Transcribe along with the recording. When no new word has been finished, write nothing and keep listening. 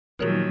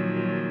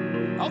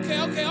Okay.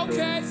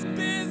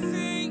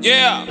 Stizzy.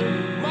 Yeah.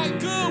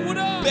 Migos, what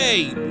up?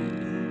 Babe.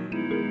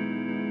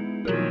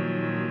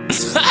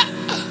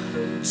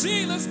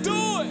 G, let's do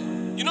it.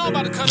 You know I'm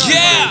about to cut up.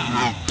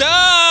 Yeah.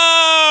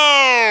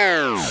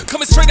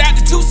 Coming straight out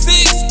the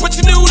 2-6, but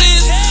you knew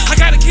this. I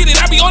gotta get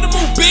it, I be on the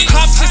move, bitch.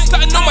 I'm just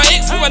starting on my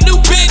ex with my new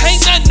bitch.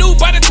 Ain't nothing new,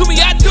 but it to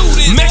me, I do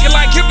this. Mackin'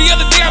 like every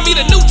other day, I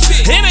meet a new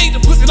chick. And I eat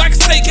the pussy like a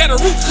steak at a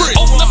roof Chris.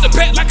 Open up the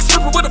pack like a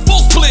stripper with a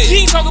full split.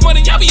 You ain't talking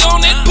money, y'all be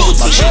on that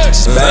Bouji.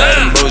 Bad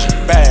and Bouji,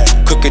 bad.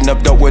 Cooking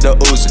up dope with a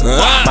Uzi.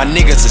 My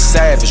niggas are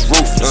savage,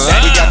 ruthless.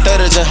 We got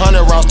 30s and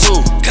 100 rounds too.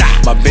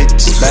 My bitch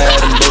is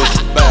bad and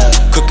Bouji, bad.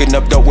 Cooking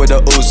up dope with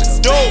a Uzi.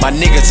 My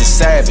niggas are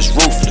savage,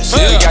 ruthless.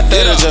 We got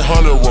 30s and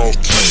 100 rounds.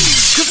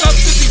 Cause I'm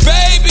Stizzy,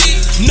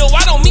 baby. No,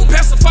 I don't mean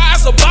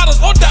pacifiers or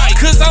bottles or dice.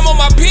 Cause I'm on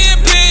my pen.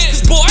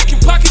 Cause boy, I can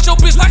pocket your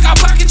bitch like I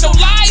pocket your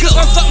life. Cause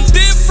I'm something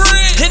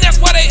different. And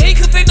that's why they hate,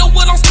 cause they know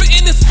what I'm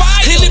spitting is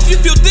fire. And if you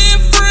feel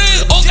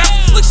different, oh, got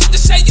some slick shit to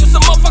say you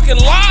some motherfucking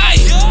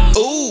liar.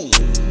 Ooh,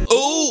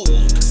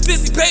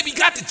 Stizzy, baby,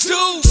 got the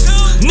juice.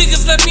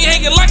 Niggas left me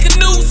hanging like a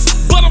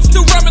noose, but I'm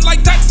still rhyming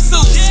like Dr.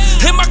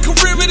 Seuss. And my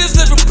career, it is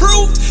living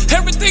proof.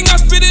 Everything I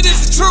spit, it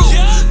is the truth.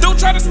 Don't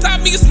try to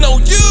stop me, it's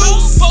no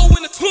use. 4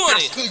 in the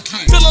 20.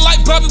 Feeling like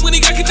Bobby when he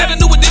got kicked out of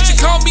new addiction.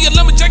 Call me a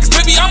lumberjack, cause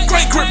baby, I'm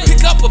great grip.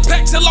 Pick up a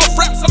pack till all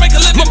raps, I make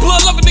a living. My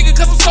blood love a nigga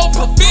cause I'm so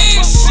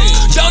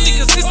proficient. Y'all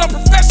niggas is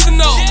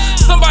unprofessional.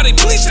 Somebody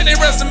please check their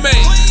resume.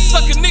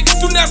 Suckin' niggas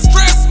do not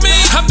stress me.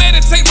 I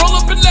meditate, roll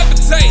up and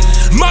levitate.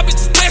 My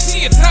bitch is bad,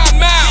 she in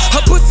time out.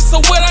 Her pussy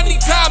so wet, I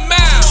need time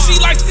out. She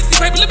like Stizzy,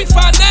 baby, let me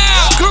find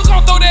out. Girl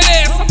gon' throw that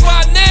ass, I'm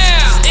fine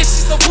now. And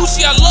she so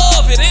Bouji, I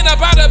love it. Ain't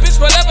about a bitch,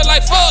 whatever,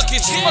 like fuck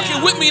it. She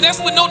fucking with me,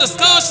 that's with no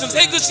discussions.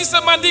 Hey, good, she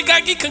said my dick,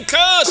 I get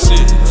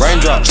concussion.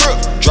 Raindrop,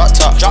 drop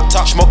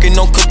top, smoking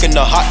on cooking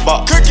the hot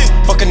pot.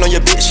 Fucking on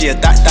your bitch, yeah,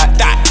 dot.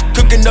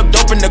 Cooking up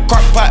dope in the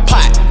crock pot.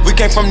 We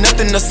came from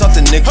nothing to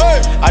something, nigga.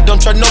 Hey. I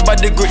don't try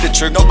nobody, grip the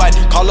trigger. Nobody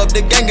call up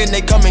the gang and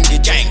they come and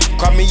get gang.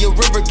 Cry me a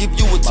river, give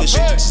you a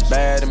tissue.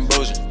 Bad and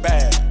Bouji,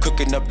 bad.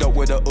 Cooking up dope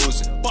with a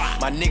Uzi.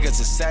 My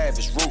niggas are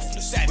savage,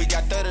 ruthless. We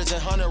got 30s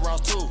and 100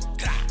 rounds too.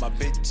 My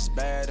bitch is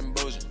bad and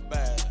Bouji,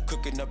 bad.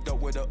 Cooking up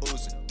dope with a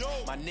Uzi.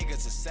 My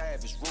niggas are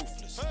savage,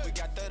 ruthless. We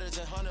got 30s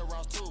and 100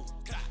 rounds too.